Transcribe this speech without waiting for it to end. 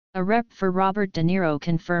A rep for Robert De Niro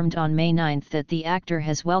confirmed on May 9 that the actor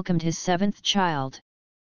has welcomed his seventh child.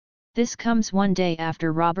 This comes one day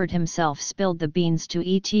after Robert himself spilled the beans to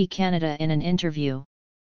ET Canada in an interview.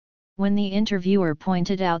 When the interviewer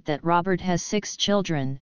pointed out that Robert has 6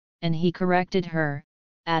 children, and he corrected her,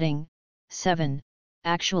 adding, 7,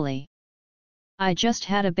 actually. I just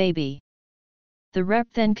had a baby. The rep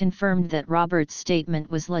then confirmed that Robert's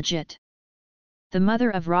statement was legit. The mother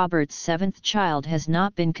of Robert's 7th child has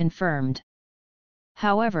not been confirmed.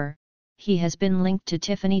 However, he has been linked to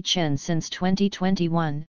Tiffany Chen since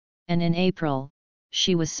 2021, and in April,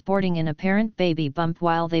 she was sporting an apparent baby bump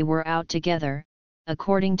while they were out together,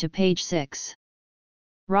 according to page 6.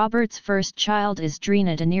 Robert's first child is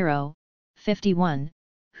Drena De Niro, 51,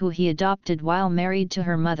 who he adopted while married to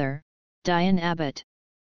her mother, Diahnne Abbott.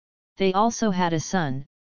 They also had a son,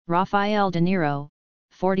 Raphael De Niro,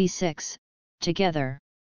 46, together.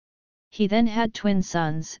 He then had twin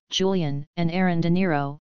sons, Julian and Aaron De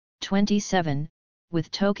Niro, 27,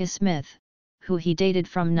 with Toukie Smith, who he dated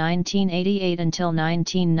from 1988 until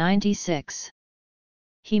 1996.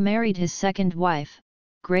 He married his second wife,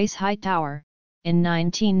 Grace Hightower, in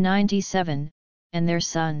 1997, and their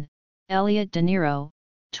son, Elliot De Niro,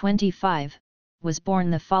 25, was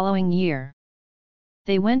born the following year.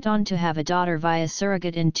 They went on to have a daughter via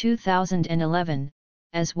surrogate in 2011,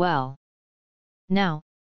 as well. Now,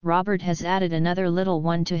 Robert has added another little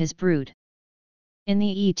one to his brood. In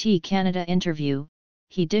the ET Canada interview,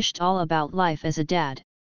 he dished all about life as a dad.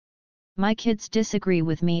 My kids disagree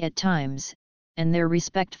with me at times, and they're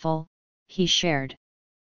respectful, he shared.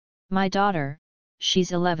 My daughter,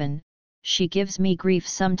 she's 11, she gives me grief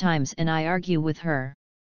sometimes and I argue with her.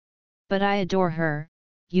 But I adore her,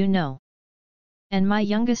 you know. And my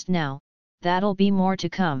youngest now, that'll be more to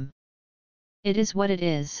come. It is what it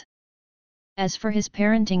is. As for his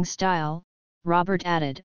parenting style, Robert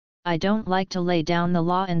added, I don't like to lay down the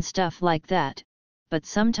law and stuff like that, but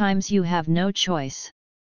sometimes you have no choice.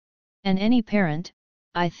 And any parent,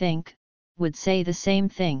 I think, would say the same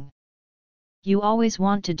thing. You always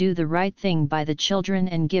want to do the right thing by the children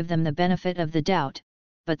and give them the benefit of the doubt,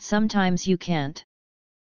 but sometimes you can't.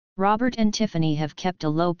 Robert and Tiffany have kept a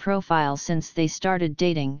low profile since they started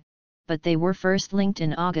dating, but they were first linked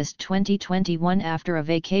in August 2021 after a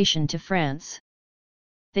vacation to France.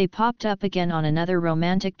 They popped up again on another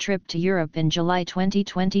romantic trip to Europe in July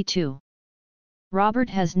 2022. Robert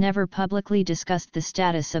has never publicly discussed the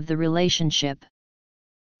status of the relationship.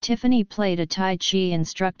 Tiffany played a Tai Chi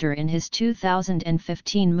instructor in his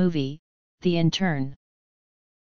 2015 movie, The Intern.